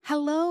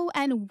Hello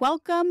and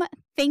welcome.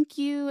 Thank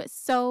you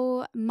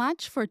so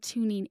much for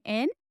tuning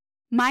in.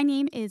 My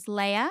name is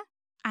Leah.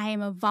 I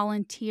am a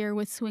volunteer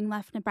with Swing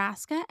Left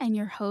Nebraska and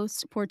your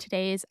host for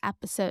today's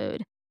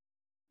episode.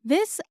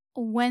 This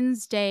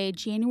Wednesday,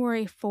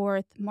 January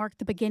 4th, marked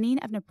the beginning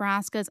of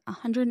Nebraska's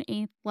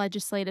 108th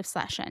legislative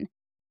session,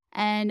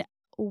 and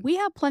we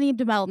have plenty of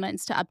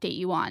developments to update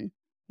you on.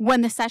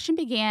 When the session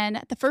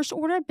began, the first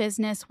order of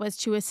business was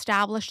to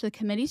establish the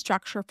committee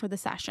structure for the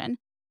session.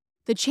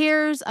 The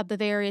chairs of the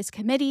various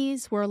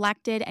committees were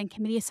elected and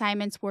committee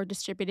assignments were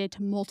distributed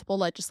to multiple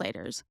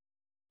legislators.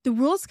 The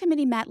Rules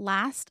Committee met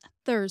last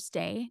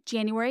Thursday,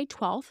 January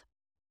 12th.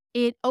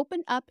 It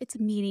opened up its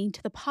meeting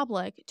to the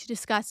public to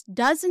discuss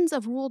dozens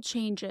of rule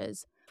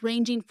changes,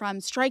 ranging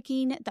from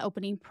striking the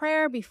opening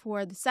prayer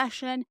before the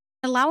session,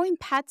 allowing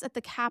pets at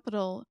the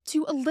Capitol,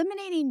 to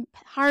eliminating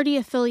party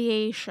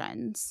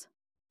affiliations.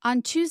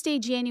 On Tuesday,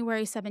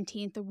 January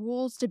 17th, the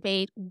rules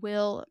debate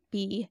will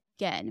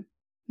begin.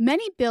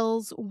 Many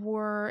bills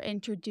were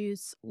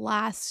introduced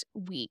last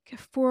week.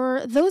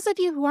 For those of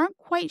you who aren't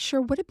quite sure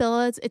what a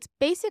bill is, it's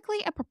basically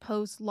a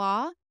proposed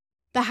law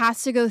that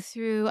has to go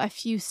through a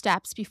few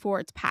steps before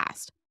it's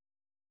passed.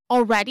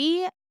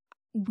 Already,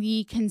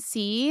 we can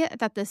see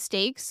that the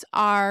stakes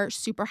are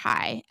super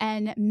high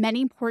and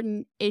many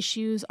important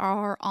issues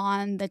are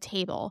on the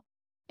table,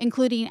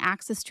 including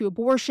access to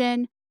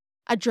abortion,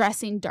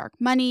 addressing dark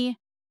money,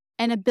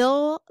 and a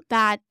bill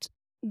that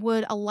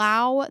would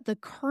allow the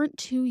current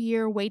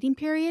 2-year waiting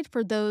period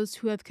for those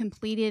who have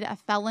completed a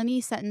felony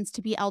sentence to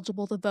be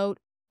eligible to vote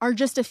are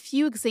just a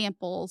few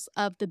examples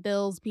of the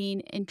bills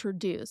being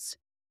introduced.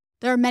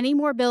 There are many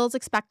more bills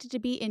expected to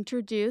be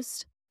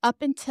introduced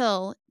up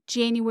until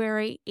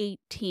January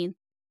 18th,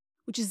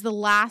 which is the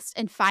last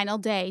and final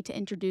day to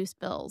introduce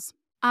bills.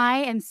 I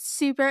am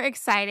super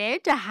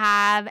excited to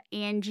have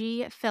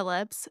Angie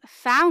Philips,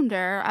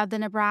 founder of the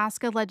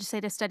Nebraska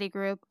Legislative Study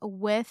Group,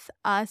 with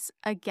us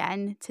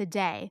again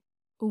today.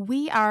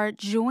 We are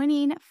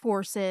joining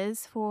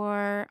forces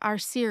for our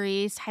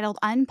series titled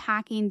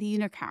Unpacking The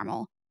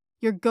Unicameral,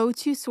 your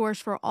go-to source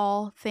for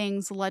all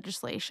things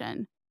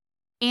legislation.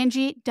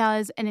 Angie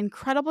does an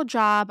incredible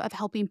job of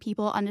helping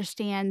people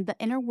understand the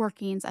inner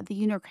workings of the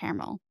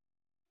unicameral.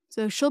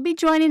 So she'll be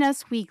joining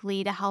us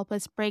weekly to help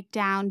us break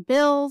down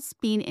bills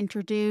being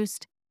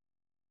introduced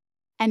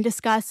and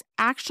discuss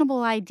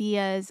actionable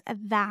ideas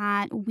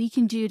that we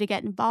can do to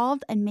get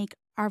involved and make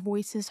our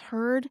voices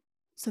heard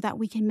so that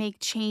we can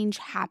make change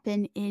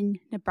happen in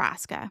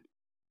Nebraska.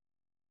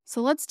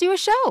 So let's do a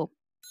show.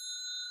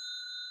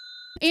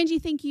 Angie,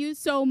 thank you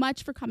so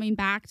much for coming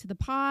back to the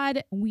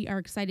pod. We are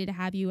excited to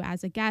have you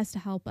as a guest to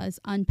help us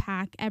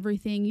unpack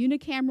everything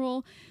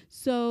unicameral.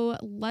 So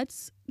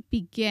let's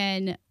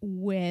begin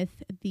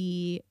with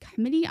the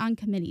Committee on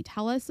Committee.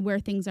 Tell us where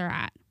things are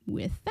at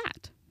with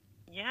that.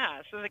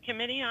 Yeah, so the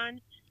Committee on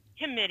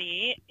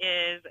Committee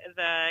is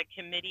the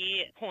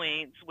committee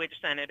appoints which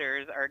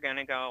senators are going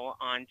to go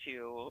on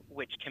to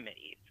which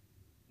committees,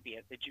 be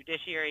it the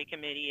Judiciary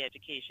Committee,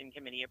 Education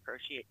Committee,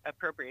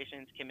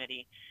 Appropriations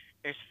Committee.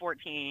 There's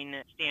 14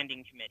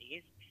 standing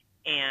committees.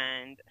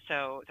 And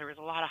so there was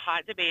a lot of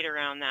hot debate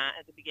around that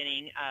at the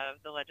beginning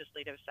of the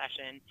legislative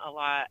session. A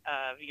lot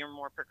of your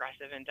more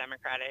progressive and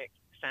Democratic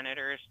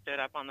senators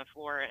stood up on the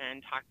floor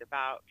and talked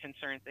about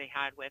concerns they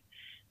had with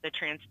the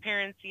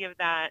transparency of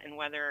that and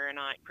whether or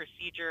not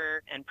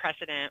procedure and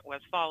precedent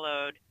was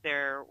followed.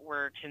 There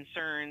were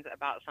concerns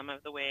about some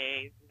of the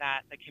ways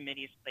that the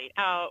committees played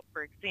out.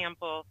 For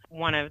example,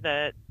 one of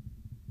the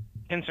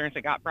concerns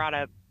that got brought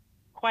up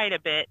quite a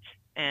bit,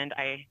 and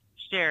I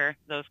share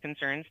those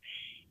concerns,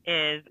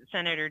 is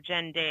Senator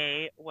Jen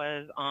Day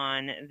was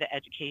on the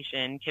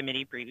Education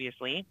Committee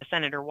previously.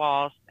 Senator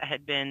Walz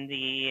had been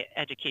the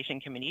Education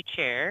Committee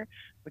chair,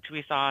 which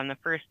we saw on the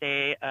first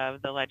day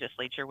of the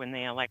legislature when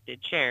they elected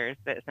chairs,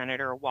 that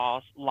Senator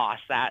Walz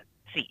lost that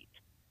seat.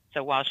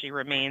 So while she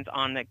remains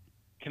on the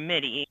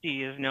committee,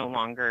 she is no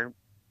longer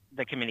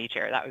the committee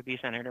chair. That would be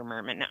Senator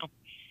Merman now.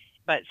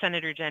 But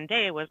Senator Jen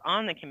Day was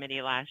on the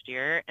committee last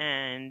year,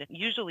 and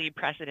usually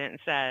precedent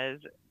says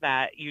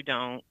that you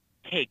don't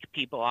take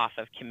people off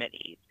of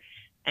committees.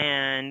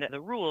 And the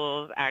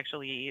rules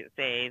actually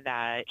say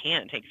that you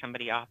can't take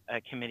somebody off a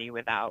committee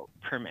without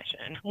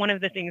permission. One of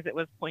the things that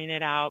was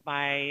pointed out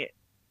by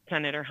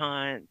Senator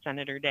Hunt,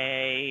 Senator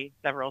Day,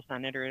 several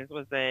senators,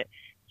 was that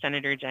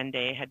Senator Jen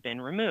Day had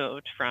been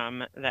removed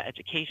from the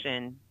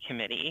Education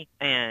Committee.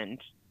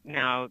 And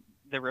now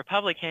the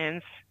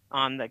Republicans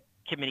on the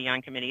Committee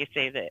on Committee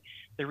say that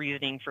the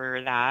reasoning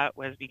for that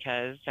was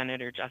because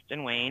Senator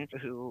Justin Wayne,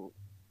 who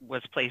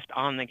was placed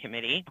on the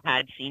committee,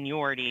 had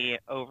seniority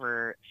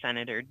over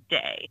Senator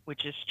Day,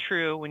 which is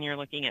true when you're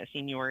looking at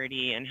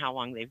seniority and how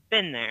long they've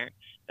been there.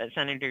 But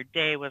Senator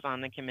Day was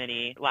on the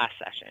committee last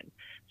session.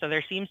 So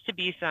there seems to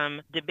be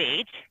some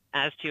debate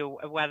as to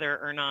whether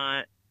or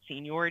not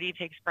seniority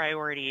takes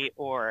priority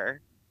or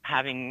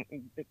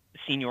having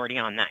seniority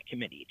on that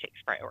committee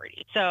takes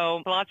priority.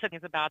 So lots of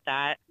things about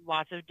that,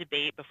 lots of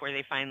debate before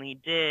they finally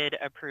did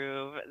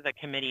approve the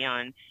Committee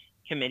on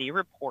committee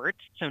report.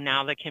 So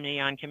now the committee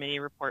on committee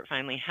report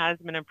finally has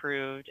been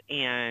approved.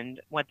 And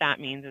what that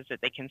means is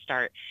that they can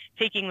start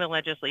taking the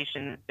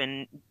legislation that's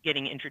been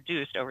getting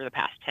introduced over the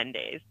past 10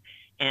 days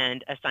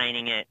and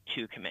assigning it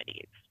to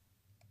committees.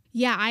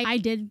 Yeah, I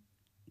did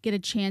get a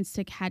chance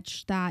to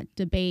catch that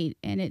debate,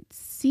 and it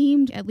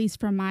seemed, at least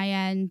from my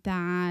end,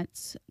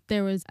 that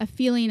there was a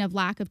feeling of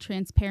lack of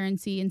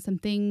transparency and some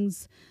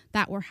things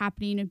that were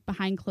happening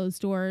behind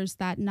closed doors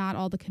that not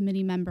all the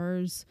committee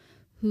members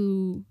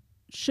who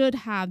should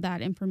have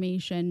that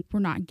information were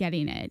not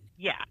getting it.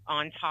 Yeah,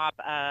 on top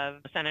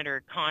of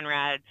Senator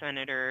Conrad,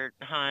 Senator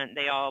Hunt,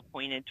 they all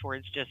pointed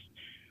towards just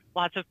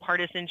lots of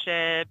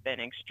partisanship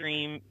and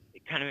extreme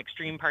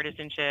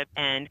partisanship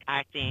and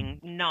acting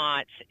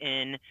not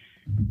in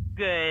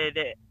good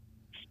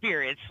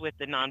spirits with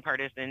the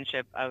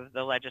nonpartisanship of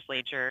the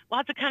legislature.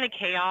 Lots of kind of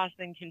chaos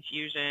and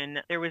confusion.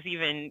 There was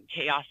even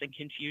chaos and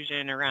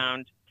confusion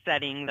around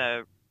setting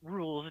the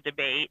rules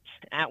debate.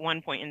 At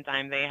one point in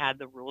time, they had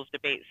the rules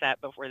debate set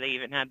before they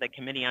even had the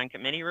committee on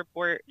committee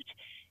report.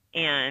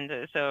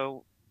 And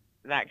so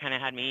that kind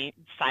of had me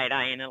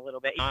side-eyeing a little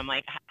bit. I'm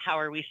like, how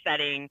are we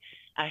setting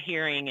a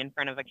hearing in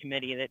front of a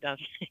committee that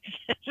doesn't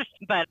exist?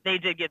 But they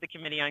did get the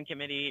committee on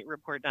committee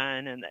report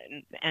done and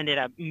then ended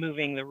up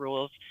moving the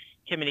rules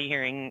committee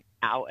hearing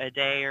out a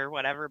day or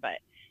whatever. But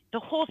the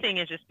whole thing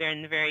has just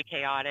been very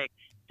chaotic.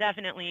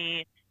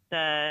 Definitely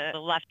the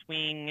left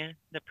wing,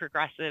 the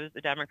progressives,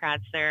 the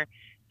Democrats, there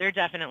are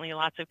definitely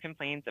lots of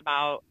complaints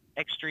about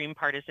extreme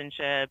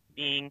partisanship,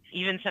 being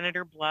even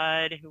Senator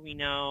Blood, who we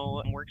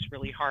know works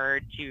really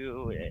hard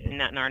in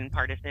that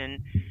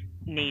nonpartisan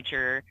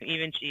nature.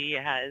 Even she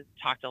has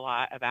talked a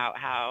lot about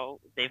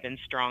how they've been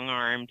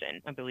strong-armed,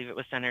 and I believe it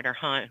was Senator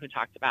Hunt who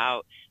talked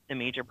about the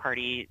major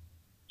party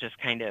just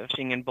kind of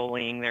pushing and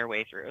bullying their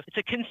way through. It's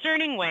a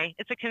concerning way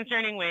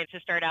to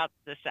start out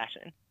the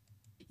session.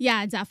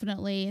 Yeah,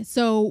 definitely.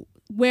 So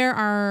where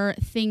are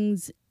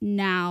things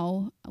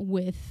now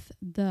with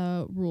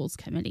the Rules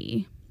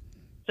Committee?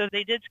 So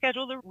they did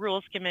schedule the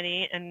Rules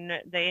Committee, and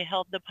they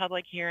held the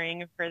public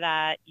hearing for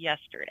that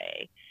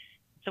yesterday.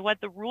 So what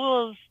the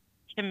Rules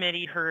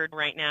Committee heard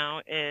right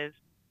now is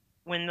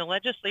when the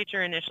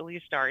legislature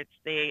initially starts,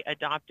 they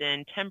adopt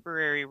in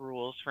temporary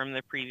rules from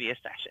the previous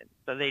session.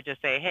 So they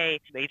just say, hey,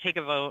 they take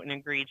a vote and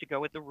agree to go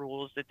with the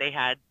rules that they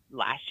had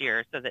last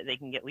year so that they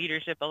can get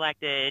leadership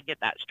elected, get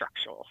that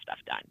structural stuff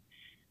done.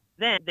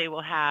 Then they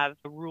will have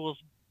a rules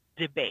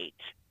debate,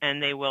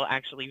 and they will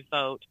actually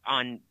vote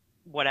on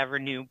whatever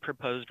new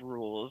proposed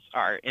rules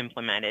are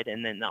implemented,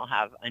 and then they'll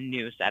have a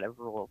new set of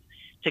rules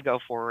to go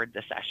forward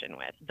the session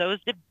with. Those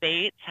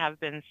debates have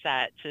been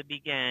set to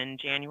begin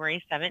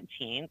January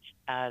 17th.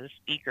 The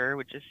speaker,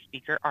 which is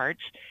Speaker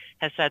Arch,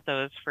 has set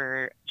those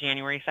for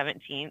January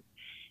 17th.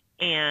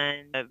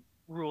 And the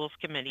Rules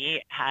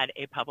Committee had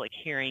a public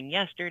hearing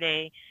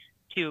yesterday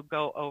to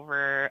go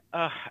over,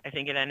 I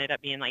think it ended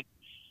up being like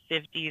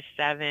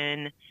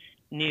 57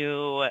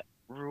 new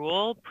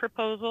rule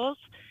proposals.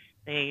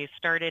 They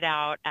started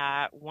out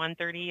at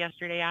 1:30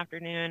 yesterday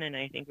afternoon, and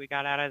I think we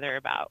got out of there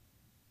about,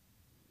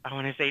 I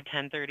want to say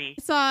 10:30.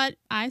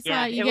 I saw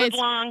yeah, it. It was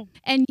long.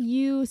 And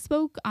you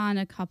spoke on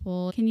a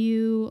couple. Can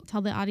you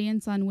tell the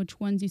audience on which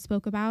ones you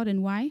spoke about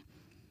and why?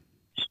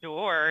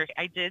 Sure.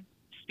 I did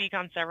speak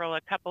on several.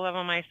 A couple of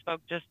them I spoke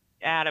just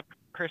at a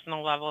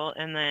personal level,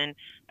 and then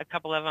a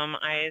couple of them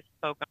I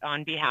spoke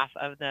on behalf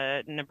of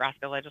the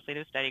Nebraska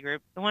Legislative Study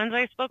Group. The ones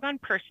I spoke on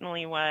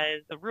personally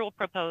was the rule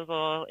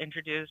proposal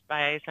introduced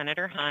by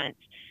Senator Hunt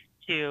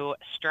to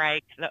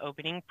strike the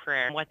opening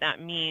prayer. What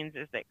that means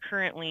is that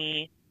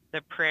currently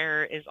the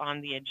prayer is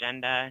on the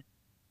agenda.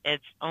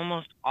 It's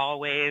almost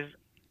always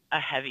a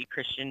heavy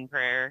Christian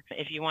prayer.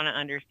 If you want to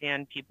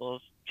understand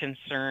people's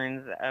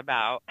concerns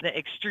about the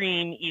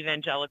extreme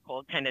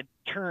evangelical kind of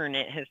turn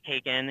it has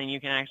taken, then you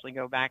can actually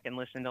go back and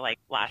listen to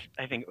last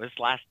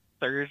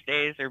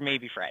Thursdays or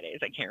maybe Fridays.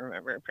 I can't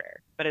remember a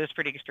prayer, but it was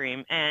pretty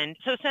extreme. And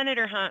so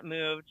Senator Hunt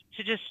moved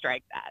to just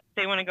strike that.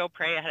 They want to go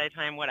pray ahead of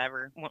time,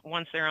 whatever.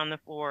 Once they're on the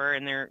floor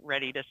and they're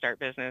ready to start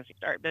business,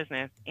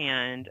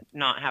 and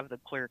not have the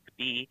clerk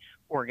be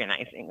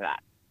organizing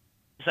that.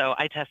 So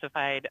I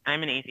testified.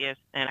 I'm an atheist,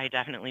 and I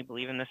definitely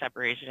believe in the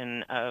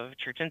separation of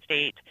church and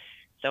state.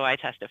 So I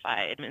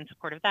testified in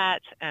support of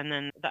that. And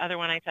then the other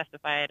one I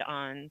testified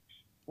on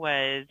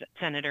was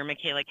Senator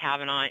Michaela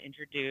Cavanaugh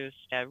introduced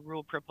a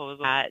rule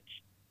proposal that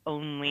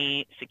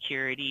only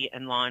security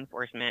and law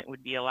enforcement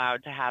would be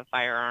allowed to have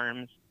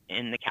firearms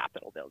in the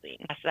Capitol building.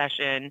 Last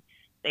session,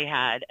 they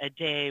had a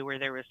day where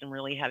there was some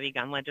really heavy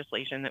gun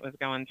legislation that was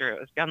going through.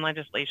 It was gun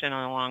legislation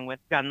along with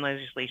gun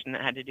legislation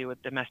that had to do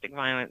with domestic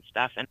violence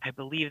stuff. And I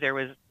believe there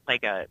was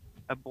like a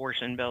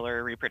abortion bill or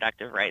a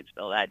reproductive rights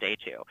bill that day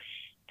too.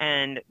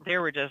 And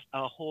there were just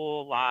a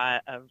whole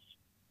lot of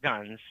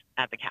guns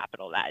at the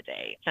Capitol that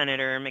day.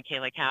 Senator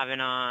Michaela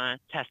Cavanaugh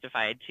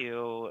testified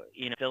to,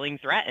 feeling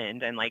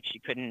threatened and like she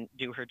couldn't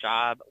do her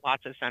job.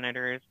 Lots of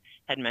senators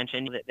had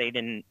mentioned that they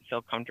didn't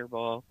feel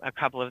comfortable. A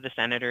couple of the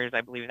senators, I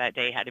believe that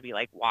day, had to be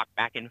walked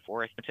back and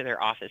forth to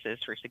their offices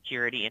for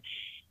security.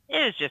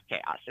 it was just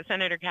chaos.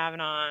 Senator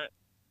Kavanaugh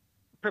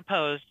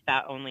proposed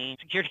that only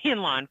security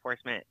and law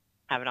enforcement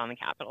have it on the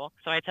Capitol.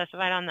 So I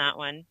testified on that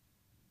one.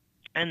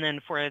 And then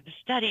for the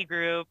study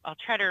group, I'll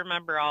try to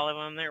remember all of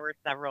them. There were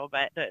several,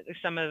 but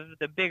some of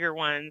the bigger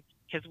ones,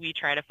 because we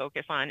try to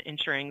focus on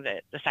ensuring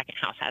that the second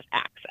house has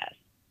access.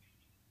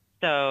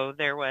 So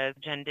there was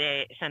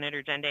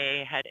Senator Jen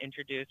Day had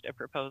introduced a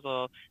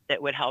proposal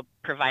that would help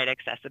provide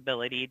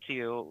accessibility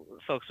to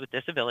folks with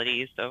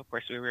disabilities. So, of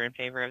course, we were in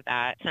favor of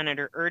that.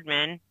 Senator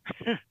Erdman,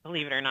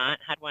 believe it or not,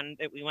 had one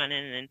that we went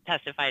in and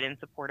testified in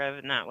support of,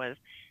 and that was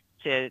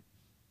to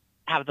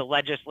have the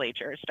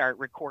legislature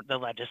record the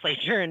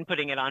legislature and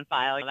putting it on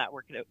file. That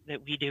work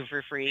that we do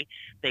for free,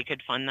 they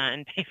could fund that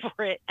and pay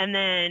for it. And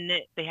then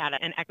they had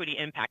an equity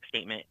impact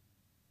statement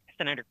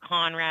Senator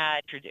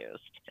Conrad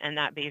introduced. And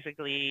that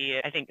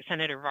basically, I think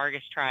Senator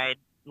Vargas tried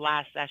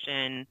last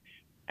session,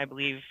 I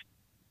believe.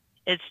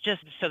 It's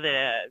just so that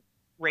a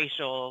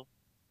racial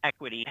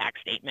equity tax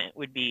statement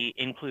would be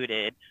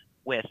included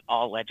with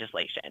all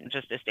legislation.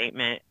 Just a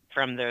statement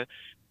from the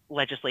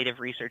Legislative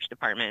Research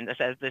Department that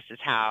says this is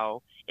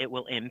how it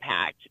will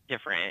impact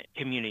different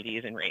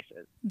communities and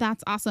races.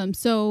 That's awesome.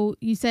 So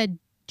you said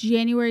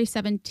January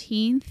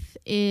 17th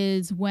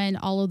is when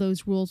all of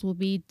those rules will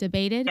be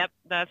debated? Yep,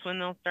 that's when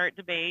they'll start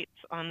debates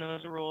on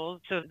those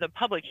rules. So the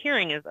public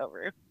hearing is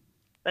over,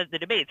 but the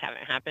debates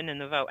haven't happened and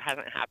the vote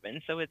hasn't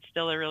happened. So it's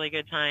still a really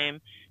good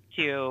time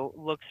to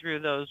look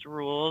through those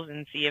rules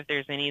and see if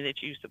there's any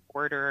that you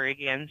support or are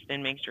against,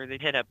 and make sure that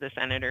hit up the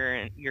senator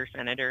and your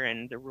senator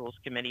and the rules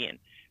committee, and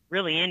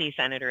really any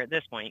senator at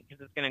this point,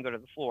 because it's going to go to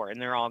the floor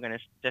and they're all going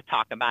to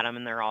talk about them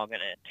and they're all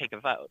going to take a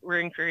vote. We're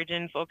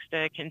encouraging folks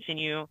to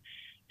continue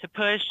to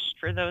push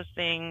for those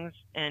things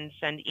and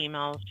send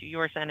emails to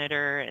your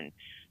senator and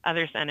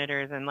other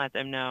senators and let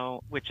them know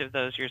which of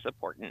those you're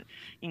supporting.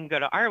 You can go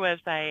to our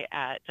website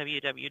at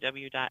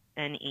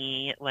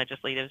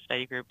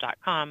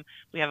www.nelegislativestudygroup.com.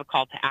 We have a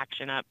call to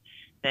action up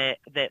that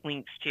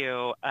links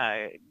to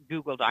a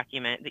Google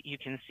document that you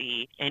can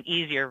see, an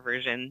easier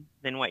version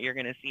than what you're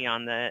going to see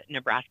on the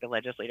Nebraska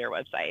Legislature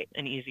website,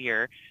 an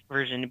easier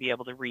version to be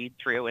able to read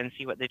through and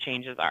see what the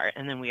changes are.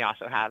 And then we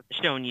also have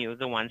shown you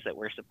the ones that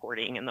we're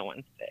supporting and the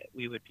ones that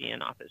we would be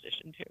in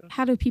opposition to.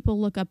 How do people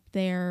look up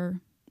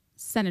their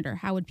senator?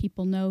 How would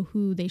people know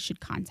who they should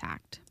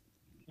contact?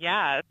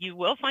 Yeah, you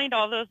will find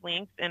all those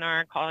links in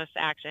our call to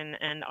action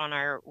and on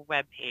our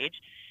webpage.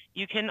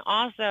 You can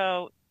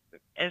also,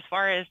 as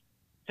far as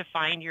to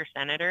find your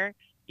senator,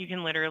 you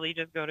can literally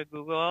just go to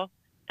Google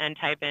and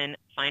type in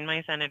 "Find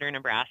My Senator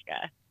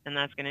Nebraska," and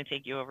that's going to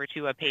take you over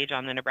to a page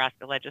on the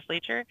Nebraska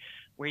Legislature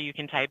where you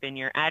can type in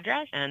your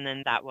address, and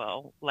then that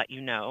will let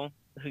you know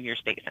who your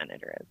state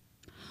senator is.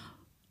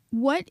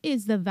 What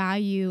is the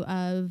value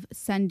of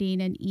sending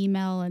an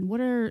email, and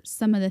what are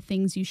some of the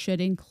things you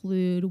should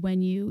include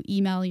when you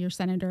email your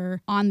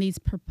senator on these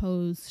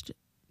proposed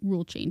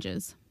rule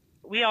changes?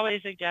 We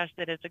always suggest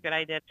that it's a good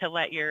idea to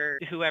let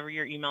whoever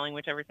you're emailing,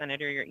 whichever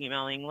senator you're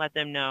emailing, let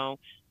them know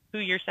who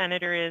your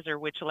senator is or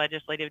which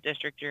legislative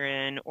district you're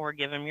in, or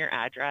give them your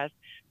address.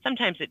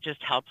 Sometimes it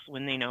just helps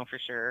when they know for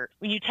sure,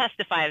 when you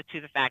testify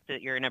to the fact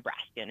that you're a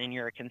Nebraskan and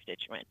you're a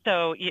constituent.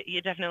 So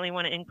you definitely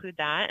want to include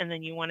that, and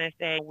then you want to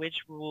say which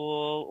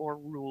rule or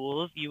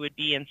rules you would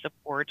be in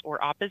support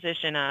or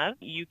opposition of.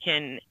 You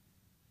can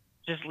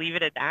just leave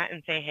it at that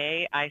and say,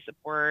 hey, I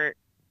support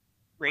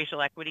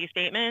racial equity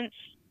statements.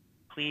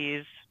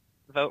 Please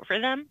vote for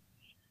them.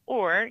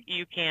 Or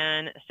you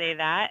can say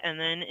that and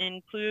then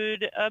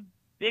include a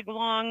big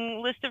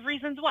long list of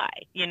reasons why.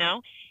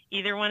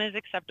 Either one is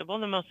acceptable.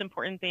 The most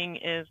important thing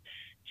is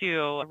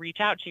to reach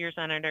out to your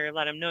senator,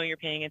 let them know you're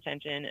paying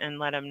attention, and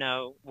let them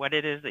know what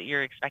it is that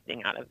you're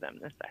expecting out of them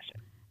this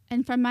session.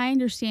 And from my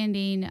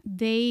understanding,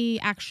 they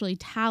actually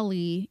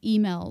tally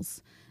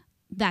emails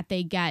that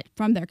they get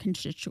from their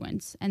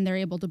constituents, and they're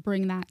able to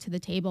bring that to the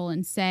table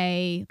and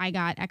say, I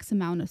got X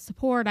amount of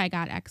support, I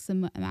got X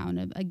amount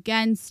of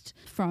against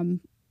from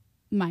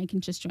my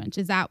constituents.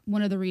 Is that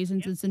one of the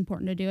reasons it's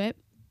important to do it?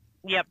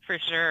 Yep, for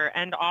sure.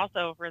 And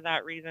also for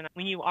that reason,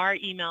 when you are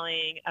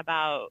emailing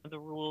about the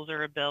rules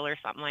or a bill or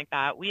something like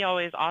that, we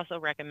always also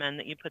recommend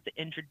that you put the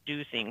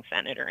introducing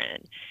senator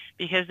in,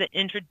 because the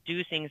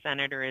introducing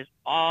senator is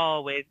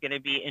always going to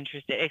be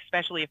interested,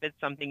 especially if it's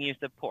something you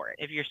support.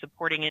 If you're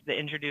supporting the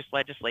introduced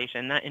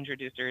legislation, that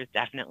introducer is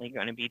definitely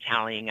going to be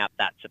tallying up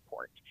that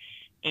support.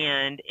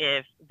 And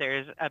if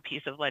there's a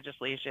piece of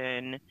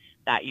legislation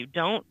that you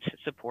don't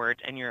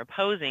support and you're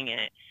opposing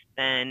it,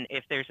 then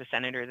if there's a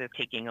senator that's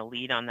taking a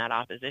lead on that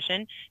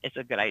opposition, it's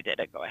a good idea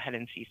to go ahead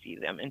and CC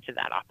them into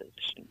that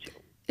opposition too.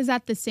 Is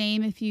that the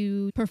same if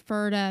you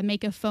prefer to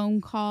make a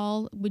phone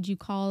call? Would you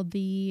call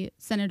the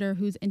senator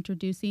who's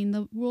introducing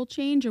the rule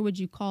change, or would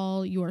you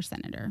call your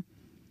senator?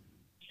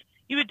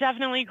 You would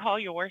definitely call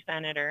your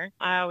senator.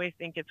 I always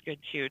think it's good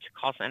to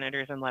call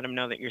senators and let them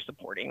know that you're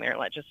supporting their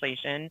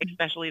legislation,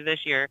 especially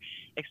this year,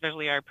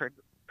 especially our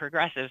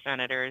progressive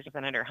senators,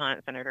 Senator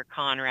Hunt, Senator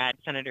Conrad,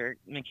 Senator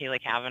Michaela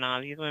Cavanaugh,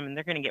 these women,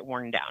 they're going to get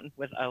worn down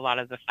with a lot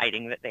of the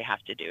fighting that they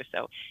have to do.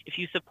 So if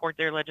you support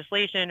their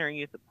legislation or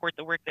you support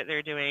the work that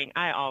they're doing,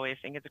 I always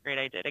think it's a great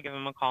idea to give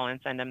them a call and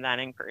send them that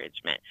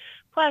encouragement.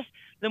 Plus,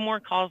 the more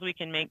calls we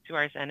can make to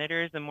our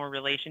senators, the more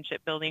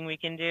relationship building we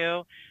can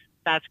do.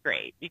 That's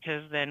great,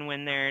 because then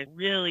when there's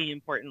really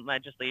important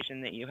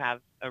legislation that you have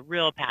a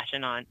real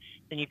passion on,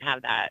 then you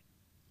have that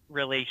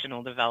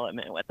relational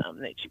development with them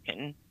that you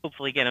can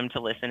hopefully get them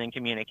to listen and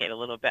communicate a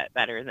little bit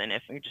better than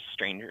if you're just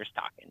strangers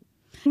talking.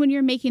 When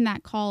you're making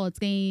that call, it's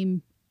the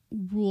same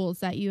rules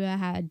that you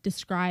had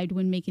described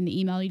when making the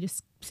email. You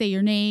just say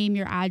your name,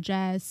 your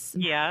address.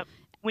 Yeah.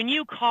 When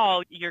you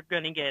call, you're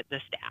going to get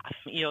the staff.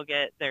 You'll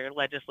get their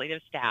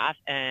legislative staff,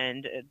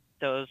 and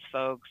those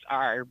folks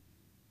are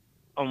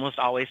almost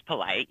always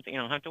polite. You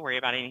don't have to worry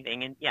about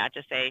anything. And yeah,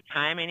 just say,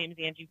 hi, my name is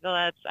Angie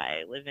Philips.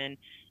 I live in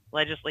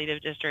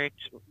legislative district,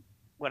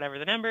 whatever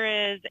the number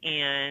is,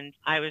 and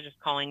I was just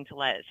calling to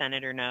let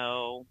Senator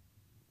know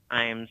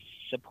I'm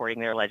supporting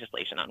their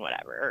legislation on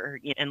whatever,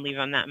 and leave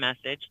them that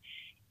message.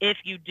 If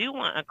you do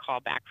want a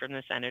call back from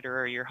the senator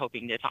or you're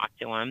hoping to talk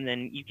to them,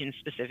 then you can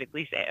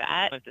specifically say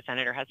that. If the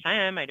senator has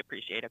time, I'd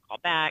appreciate a call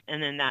back,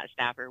 and then that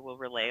staffer will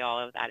relay all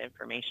of that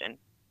information.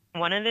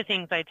 One of the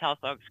things I tell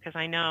folks, because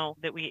I know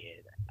that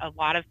a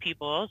lot of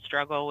people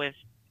struggle with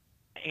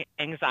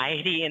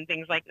anxiety and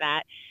things like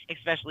that,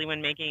 especially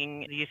when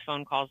making these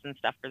phone calls and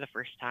stuff for the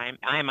first time.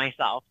 I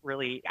myself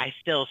I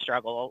still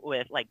struggle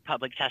with like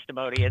public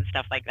testimony and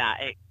stuff like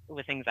that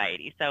with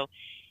anxiety. So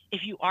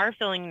if you are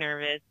feeling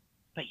nervous,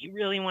 but you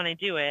really want to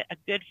do it, a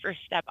good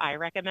first step I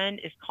recommend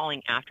is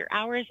calling after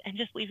hours and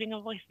just leaving a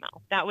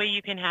voicemail. That way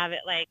you can have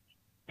it like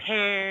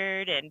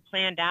prepared and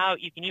planned out.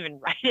 You can even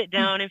write it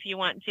down if you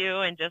want to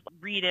and just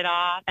read it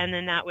off. And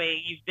then that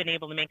way you've been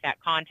able to make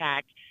that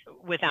contact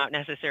without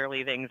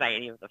necessarily the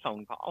anxiety of the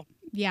phone call.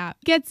 Yeah,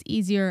 it gets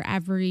easier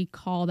every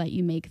call that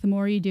you make. The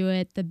more you do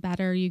it, the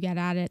better you get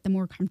at it, the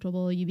more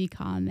comfortable you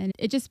become. And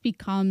it just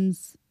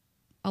becomes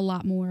a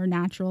lot more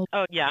natural.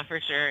 Oh, yeah, for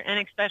sure.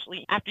 And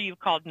especially after you've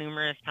called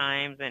numerous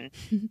times and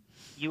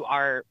you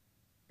are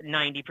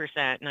 90%,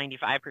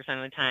 95% of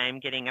the time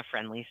getting a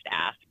friendly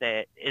staff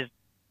that is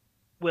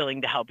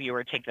willing to help you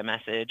or take the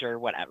message or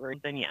whatever,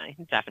 then yeah,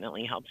 it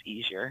definitely helps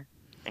ease your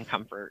and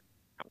comfort.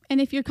 And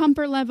if your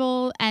comfort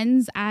level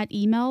ends at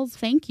emails,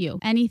 thank you.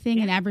 Anything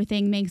and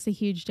everything makes a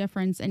huge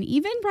difference. And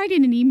even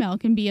writing an email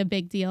can be a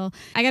big deal.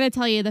 I got to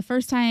tell you, the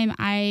first time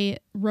I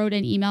wrote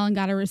an email and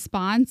got a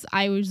response,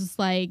 I was just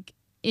like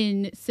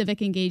in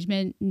civic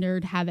engagement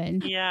nerd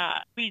heaven. Yeah,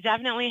 we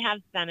definitely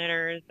have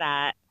senators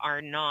that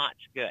are not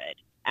good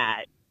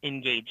at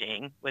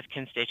engaging with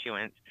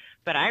constituents.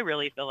 But I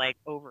really feel like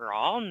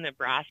overall,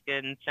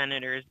 Nebraskan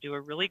senators do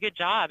a really good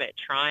job at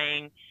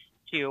trying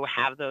to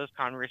have those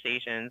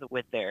conversations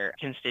with their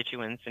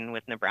constituents and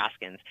with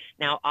Nebraskans.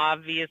 Now,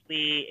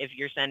 obviously, if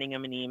you're sending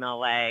them an email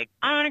like,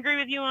 I don't agree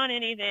with you on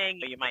anything,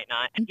 you might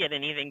not get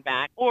anything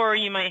back. Or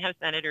you might have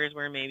senators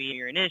where maybe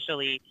you're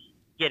initially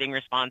getting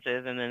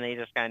responses and then they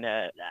just kind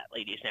of, that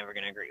lady's never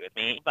going to agree with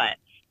me. But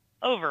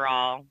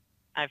overall,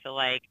 I feel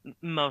like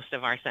most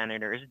of our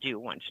senators do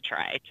want to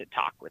try to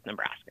talk with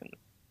Nebraskans.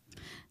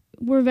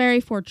 We're very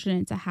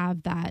fortunate to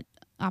have that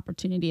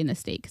opportunity in the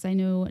state, because I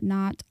know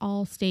not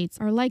all states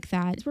are like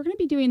that. We're going to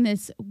be doing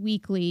this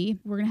weekly.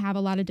 We're going to have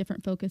a lot of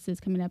different focuses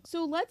coming up.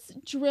 So let's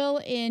drill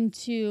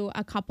into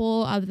a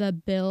couple of the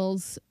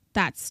bills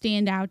that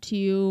stand out to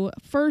you.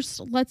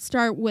 First, let's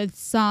start with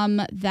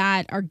some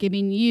that are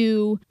giving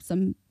you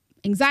some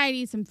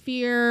anxiety, some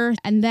fear,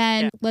 and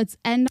then let's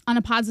end on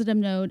a positive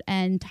note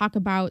and talk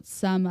about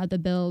some of the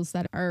bills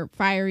that are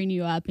firing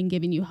you up and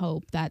giving you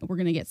hope that we're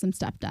going to get some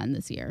stuff done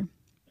this year.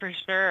 For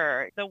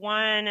sure. The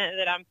one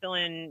that I'm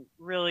feeling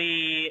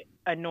really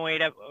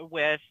annoyed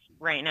with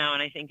right now,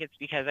 and I think it's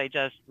because I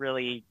just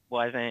really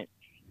wasn't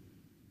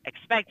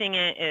expecting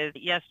it, is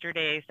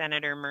yesterday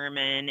Senator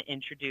Merman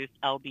introduced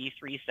LB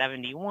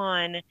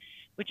 371,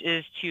 which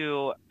is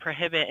to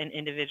prohibit an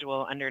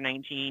individual under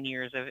 19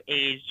 years of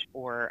age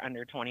or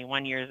under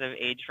 21 years of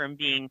age from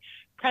being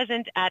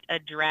present at a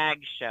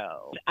drag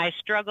show. I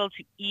struggle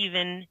to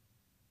even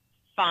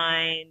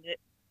find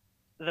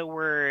the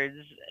words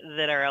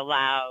that are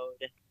allowed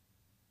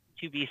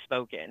to be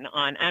spoken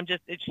on.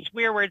 It's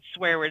swear words.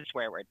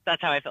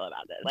 That's how I feel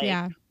about this.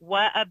 Like,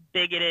 what a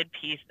bigoted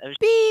piece of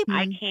beep.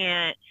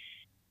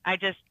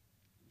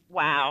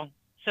 Wow.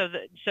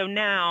 So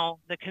now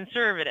the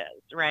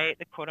conservatives, right?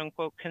 The quote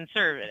unquote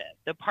conservatives,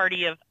 the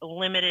party of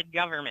limited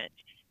government,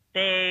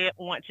 they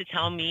want to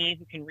tell me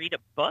who can read a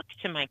book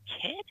to my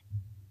kid.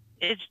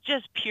 It's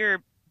just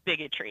pure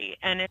bigotry.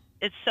 And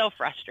it's so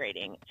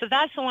frustrating. So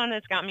that's the one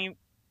that's got me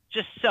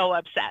just so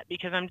upset,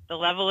 because the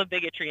level of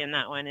bigotry in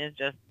that one is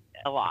just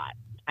a lot.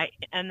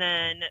 And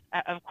then,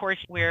 of course,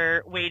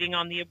 we're waiting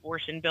on the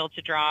abortion bill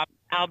to drop.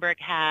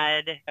 Albrecht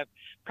had a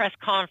press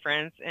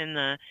conference in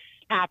the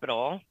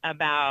Capitol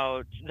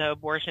about the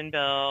abortion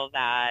bill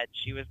that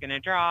she was going to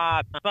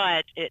drop,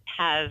 but it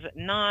has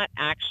not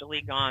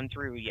actually gone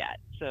through yet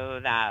so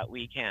that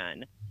we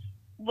can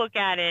look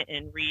at it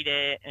and read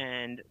it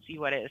and see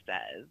what it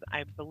says.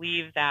 I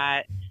believe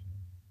that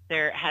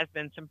there has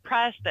been some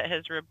press that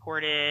has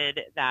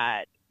reported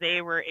that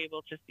they were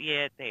able to see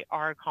it. They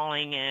are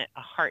calling it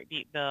a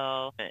heartbeat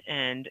bill,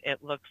 and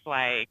it looks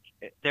like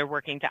they're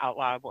working to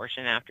outlaw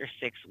abortion after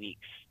 6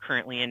 weeks.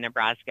 Currently in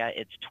Nebraska,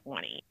 it's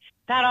 20.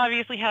 That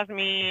obviously has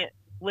me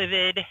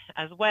livid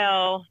as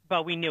well,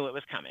 but we knew it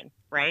was coming,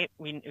 right?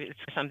 It's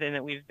something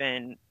that we've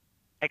been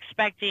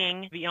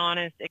expecting. To be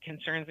honest, it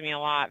concerns me a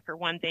lot. For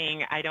one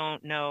thing, I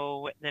don't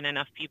know that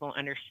enough people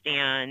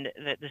understand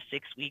that the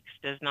 6 weeks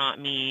does not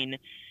mean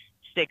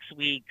 6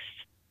 weeks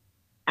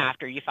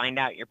after you find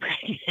out you're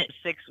pregnant.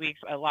 6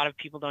 weeks, a lot of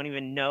people don't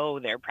even know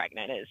they're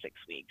pregnant at 6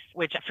 weeks,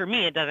 which for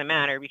me, it doesn't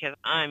matter because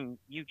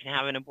you can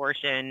have an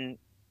abortion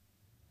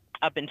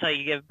up until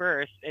you give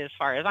birth. As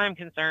far as I'm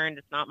concerned,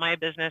 it's not my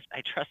business.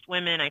 I trust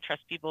women. I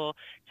trust people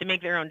to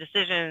make their own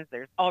decisions.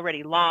 There's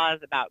already laws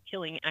about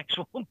killing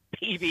actual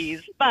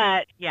babies.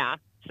 But yeah,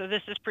 so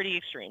this is pretty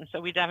extreme. So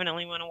we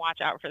definitely want to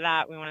watch out for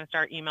that. We want to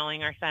start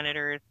emailing our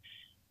senators.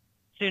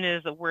 As soon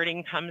as the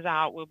wording comes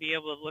out, we'll be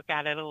able to look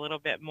at it a little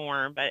bit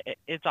more, but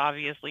it's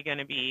obviously going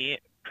to be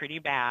pretty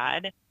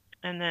bad.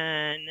 And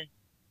then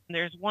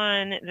there's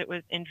one that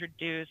was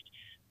introduced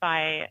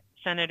by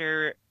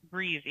Senator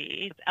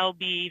Breezy. It's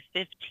LB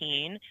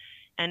 15,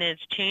 and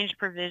it's changed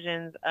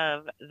provisions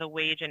of the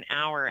Wage and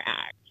Hour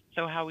Act.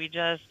 So how we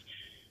just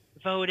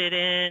voted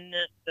in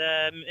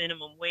the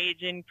minimum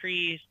wage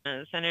increase,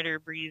 Senator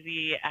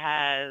Breezy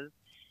has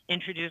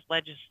introduced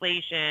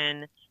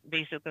legislation,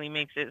 basically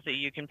makes it so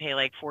you can pay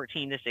like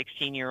 14 to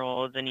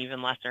 16-year-olds an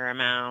even lesser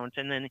amount.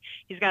 And then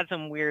he's got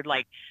some weird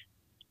like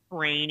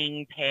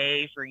training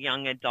pay for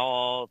young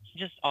adults,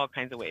 just all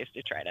kinds of ways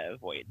to try to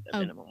avoid the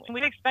minimum wage.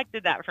 We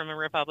expected that from a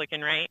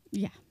Republican, right?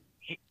 Yeah.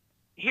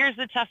 Here's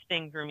the tough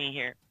thing for me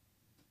here.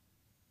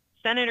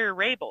 Senator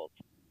Raybould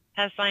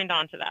has signed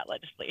on to that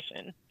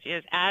legislation. She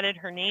has added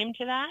her name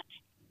to that.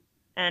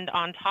 And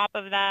on top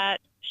of that,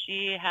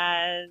 she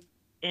has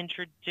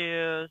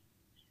introduced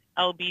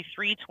LB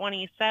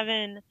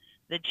 327,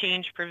 the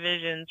change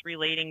provisions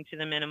relating to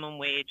the minimum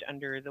wage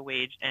under the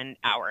Wage and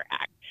Hour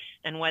Act.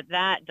 And what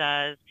that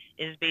does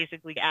is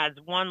basically adds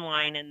one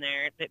line in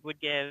there that would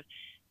give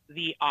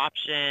the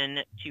option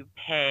to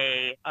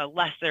pay a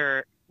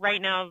lesser,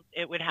 right now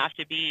it would have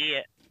to be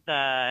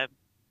the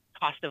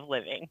cost of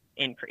living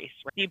increase.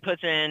 He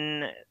puts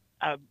in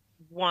a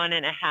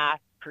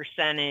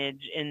 1.5%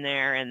 in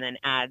there and then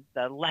adds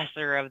the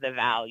lesser of the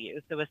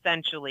value. So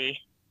essentially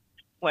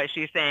what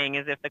she's saying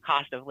is if the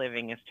cost of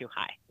living is too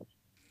high,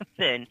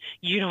 then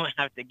you don't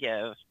have to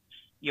give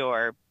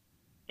your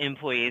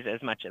employees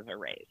as much as a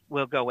raise.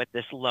 We'll go with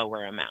this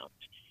lower amount.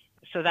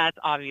 So that's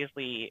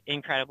obviously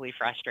incredibly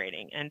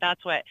frustrating. And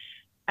that's what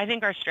I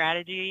think our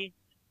strategy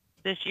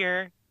this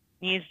year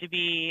needs to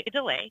be: a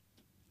delay.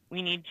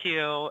 We need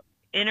to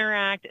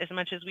interact as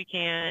much as we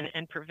can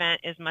and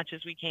prevent as much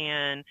as we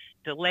can,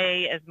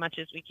 delay as much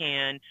as we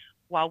can,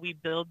 while we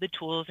build the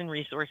tools and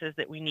resources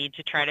that we need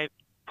to try to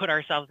put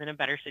ourselves in a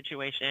better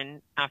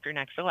situation after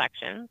next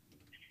election.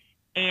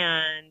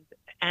 And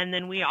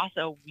then we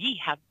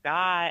have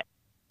got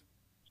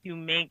to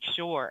make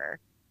sure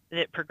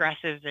that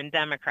progressives and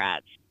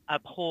Democrats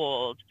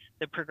uphold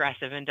the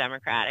progressive and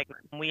democratic.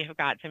 We have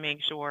got to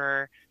make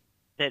sure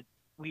that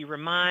we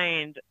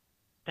remind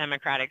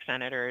Democratic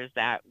senators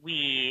that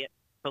we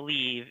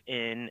believe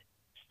in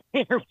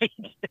fair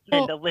wages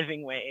and a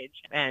living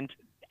wage and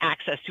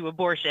access to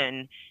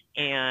abortion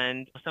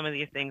and some of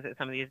these things that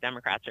some of these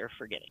Democrats are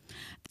forgetting.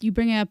 You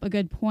bring up a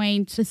good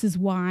point. This is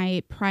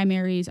why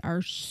primaries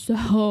are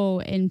so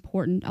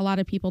important. A lot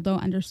of people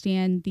don't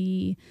understand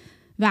the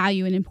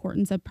value and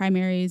importance of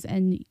primaries,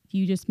 and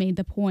you just made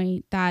the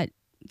point that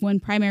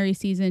when primary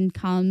season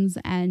comes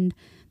and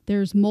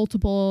there's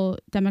multiple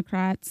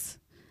Democrats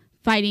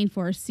fighting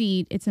for a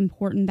seat, it's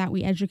important that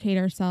we educate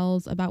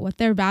ourselves about what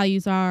their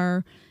values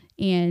are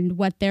and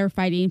what they're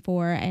fighting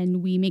for,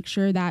 and we make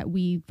sure that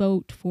we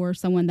vote for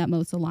someone that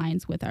most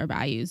aligns with our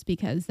values,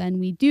 because then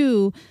we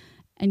do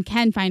and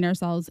can find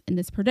ourselves in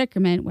this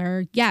predicament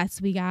where, yes,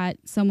 we got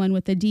someone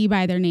with a D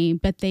by their name,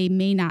 but they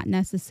may not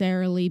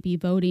necessarily be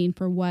voting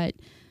for what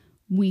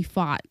we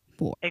fought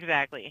for.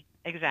 Exactly.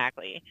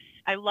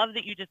 I love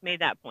that you just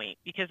made that point,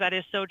 because that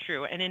is so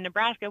true. And in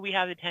Nebraska, we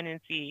have the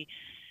tendency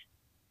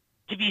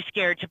to be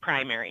scared to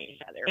primary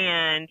each other.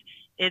 And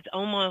it's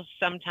almost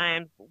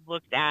sometimes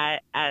looked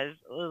at as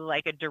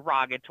like a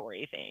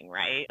derogatory thing,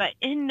 right? But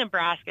in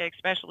Nebraska,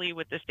 especially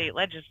with the state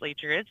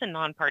legislature, it's a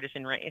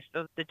nonpartisan race.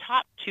 So the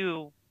top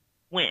two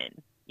win,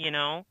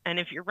 And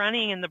if you're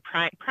running in the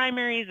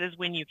primaries is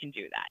when you can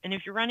do that. And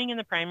if you're running in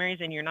the primaries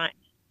and you're not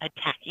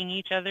attacking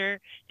each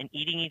other and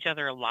eating each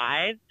other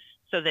alive,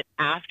 so that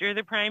after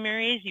the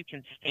primaries you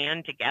can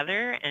stand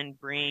together and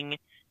bring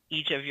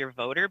each of your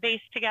voter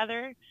base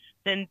together,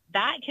 then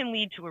that can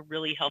lead to a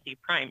really healthy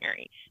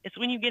primary. It's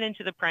when you get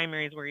into the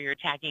primaries where you're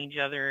attacking each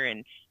other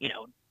and,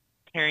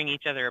 tearing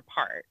each other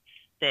apart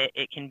that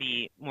it can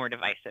be more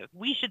divisive.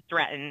 We should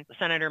threaten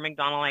Senator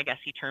McDonald, I guess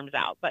he terms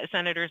out, but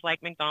senators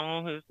like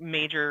McDonald, who's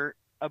major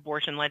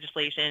abortion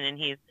legislation and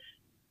he's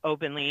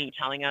openly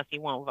telling us he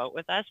won't vote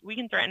with us, we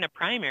can threaten to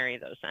primary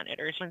those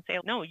senators and say,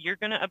 no, you're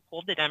going to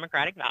uphold the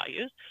Democratic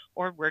values,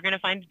 or we're going to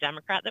find a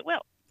Democrat that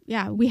will.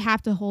 Yeah, we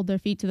have to hold their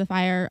feet to the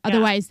fire.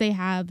 Otherwise, they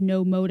have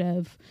no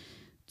motive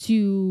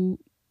to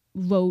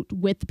vote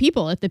with the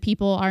people if the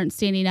people aren't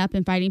standing up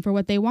and fighting for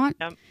what they want.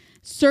 Yep.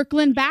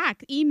 Circling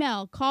back,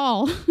 email,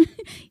 call,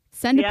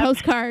 send a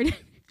postcard.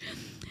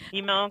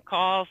 Email,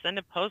 call, send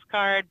a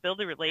postcard,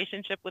 build a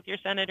relationship with your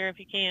senator if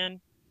you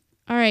can.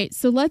 All right,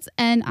 so let's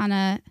end on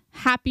a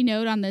happy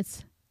note on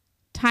this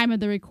time of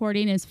the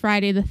recording is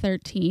Friday the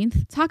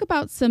 13th. Talk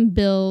about some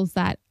bills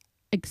that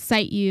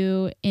excite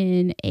you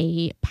in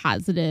a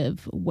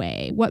positive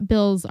way. What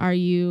bills are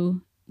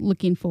you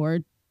looking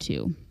forward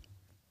to?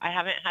 I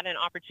haven't had an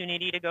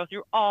opportunity to go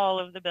through all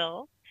of the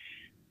bills,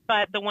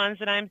 but the ones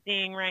that I'm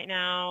seeing right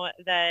now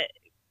that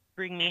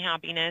bring me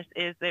happiness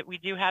is that we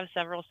do have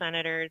several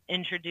senators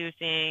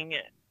introducing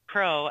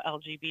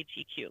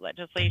pro-LGBTQ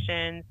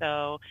legislation.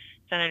 So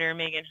Senator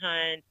Megan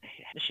Hunt,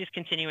 she's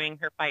continuing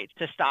her fight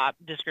to stop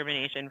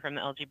discrimination from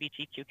the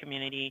LGBTQ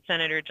community.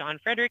 Senator John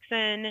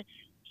Frederickson,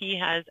 he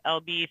has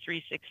LB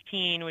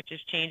 316, which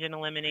is change and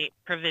eliminate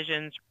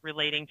provisions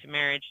relating to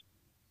marriage.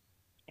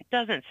 It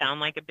doesn't sound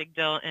like a big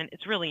deal, and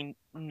it's really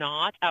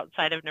not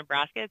outside of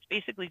Nebraska. It's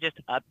basically just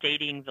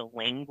updating the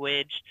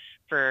language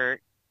for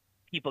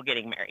people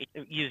getting married,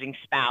 using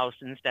spouse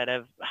instead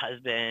of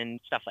husband,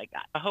 stuff like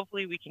that.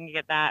 Hopefully we can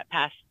get that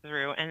passed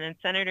through. And then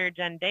Senator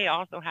Jen Day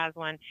also has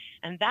one,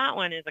 and that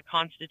one is a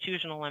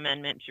constitutional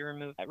amendment to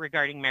remove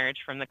regarding marriage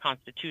from the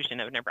Constitution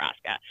of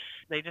Nebraska.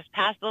 They just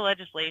passed the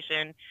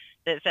legislation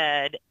that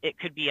said it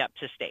could be up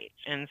to states.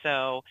 And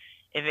so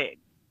if it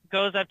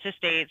goes up to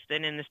states,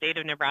 then in the state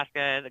of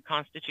Nebraska, the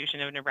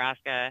Constitution of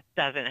Nebraska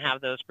doesn't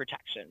have those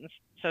protections.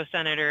 So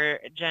Senator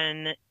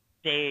Jen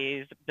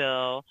Day's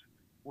bill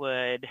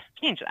would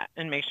change that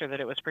and make sure that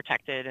it was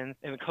protected and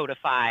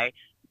codify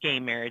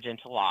gay marriage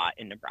into law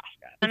in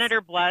Nebraska.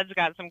 Senator Blood's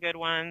got some good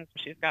ones.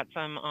 She's got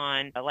some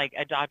on like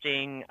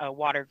adopting a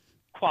water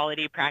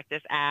quality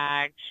practice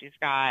act. She's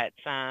got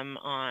some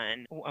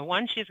on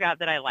one she's got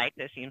that I like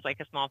that seems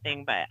like a small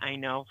thing, but I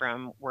know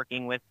from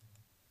working with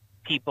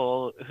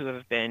people who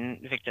have been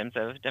victims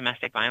of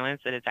domestic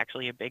violence that it's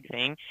actually a big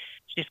thing.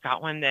 She's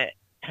got one that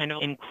kind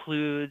of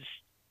includes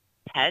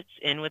pets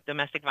in with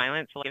domestic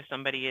violence. So if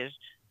somebody is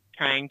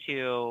trying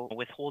to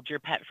withhold your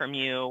pet from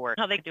you, or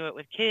how they do it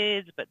with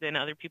kids, but then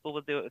other people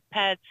will do it with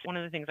pets. One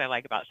of the things I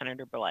like about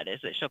Senator Blood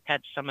is that she'll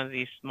catch some of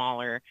these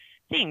smaller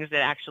things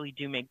that actually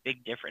do make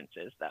big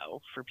differences,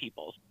 though, for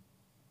people.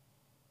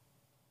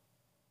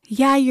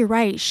 Yeah, you're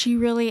right. She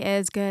really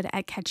is good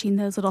at catching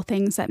those little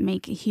things that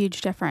make a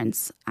huge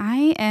difference.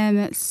 I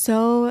am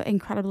so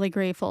incredibly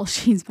grateful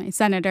she's my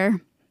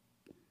senator.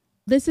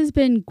 This has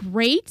been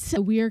great.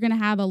 We are going to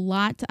have a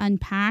lot to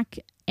unpack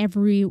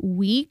every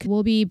week.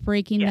 We'll be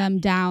breaking them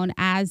down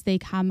as they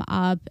come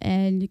up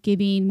and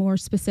giving more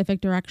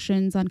specific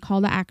directions on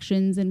call to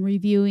actions and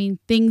reviewing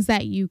things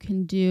that you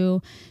can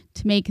do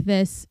to make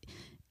this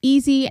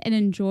easy and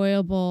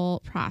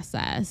enjoyable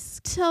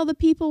process. Tell the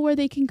people where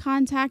they can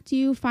contact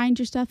you, find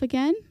your stuff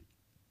again.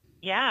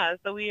 Yeah,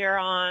 so we are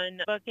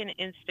on Facebook and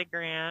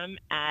Instagram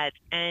at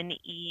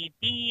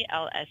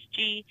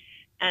NEBLSG.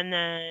 And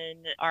then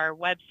our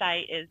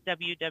website is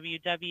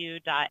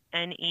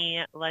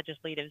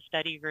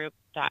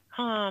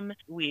www.nelegislativestudygroup.com.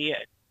 We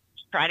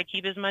try to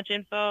keep as much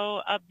info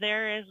up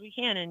there as we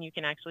can, and you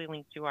can actually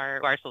link to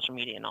our social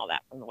media and all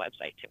that from the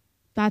website too.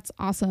 That's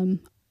awesome.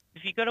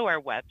 If you go to our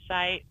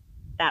website,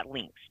 that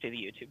links to the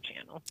YouTube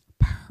channel.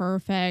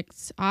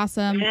 Perfect.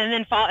 Awesome. And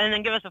then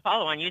give us a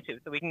follow on YouTube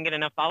so we can get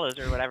enough follows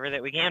or whatever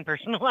that we can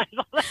personalize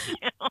all that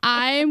channel.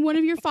 I'm one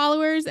of your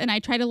followers, and I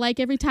try to like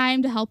every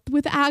time to help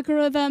with the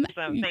algorithm.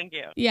 So thank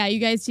you. Yeah, you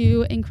guys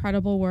do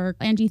incredible work.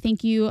 Angie,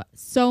 thank you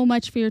so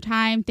much for your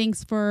time.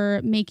 Thanks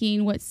for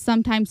making what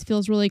sometimes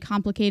feels really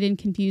complicated and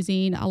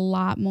confusing a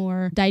lot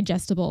more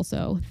digestible.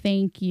 So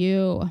thank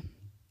you.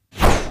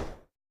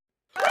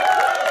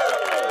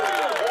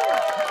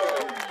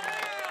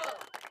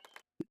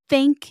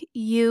 Thank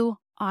you,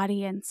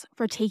 audience,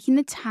 for taking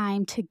the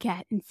time to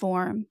get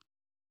informed.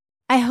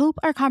 I hope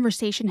our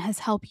conversation has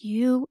helped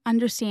you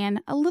understand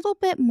a little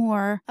bit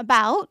more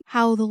about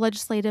how the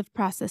legislative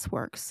process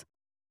works.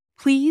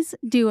 Please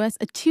do us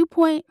a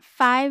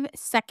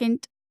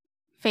 2.5-second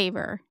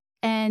favor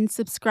and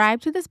subscribe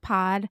to this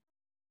pod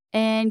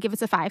and give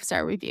us a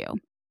 5-star review.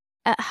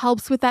 It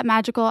helps with that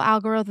magical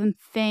algorithm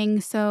thing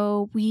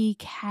so we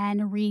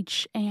can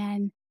reach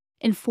and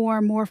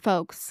inform more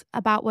folks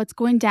about what's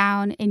going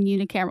down in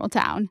Unicameral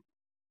Town.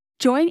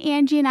 Join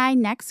Angie and I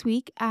next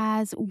week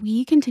as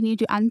we continue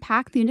to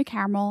unpack the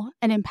unicameral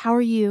and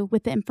empower you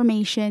with the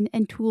information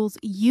and tools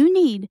you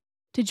need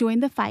to join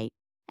the fight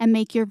and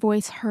make your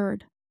voice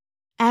heard.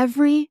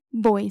 Every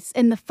voice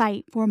in the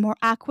fight for a more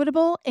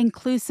equitable,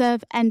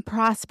 inclusive, and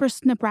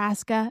prosperous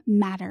Nebraska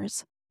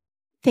matters.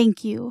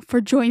 Thank you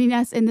for joining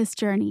us in this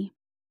journey.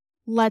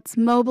 Let's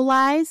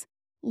mobilize.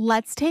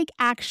 Let's take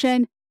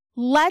action.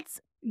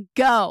 Let's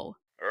go.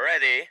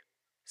 Ready,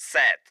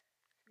 set,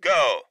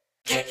 go.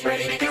 Get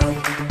ready to go.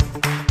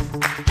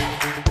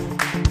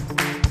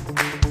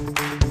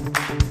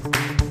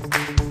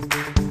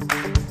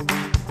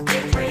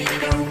 Get ready to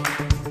go.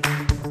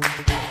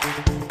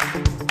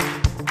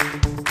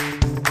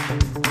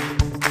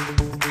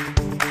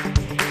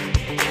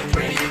 Get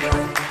ready to go.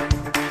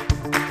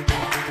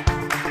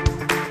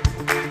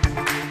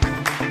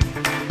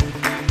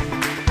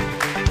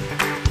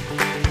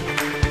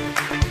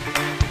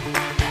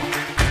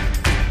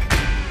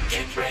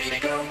 Get ready to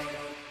go.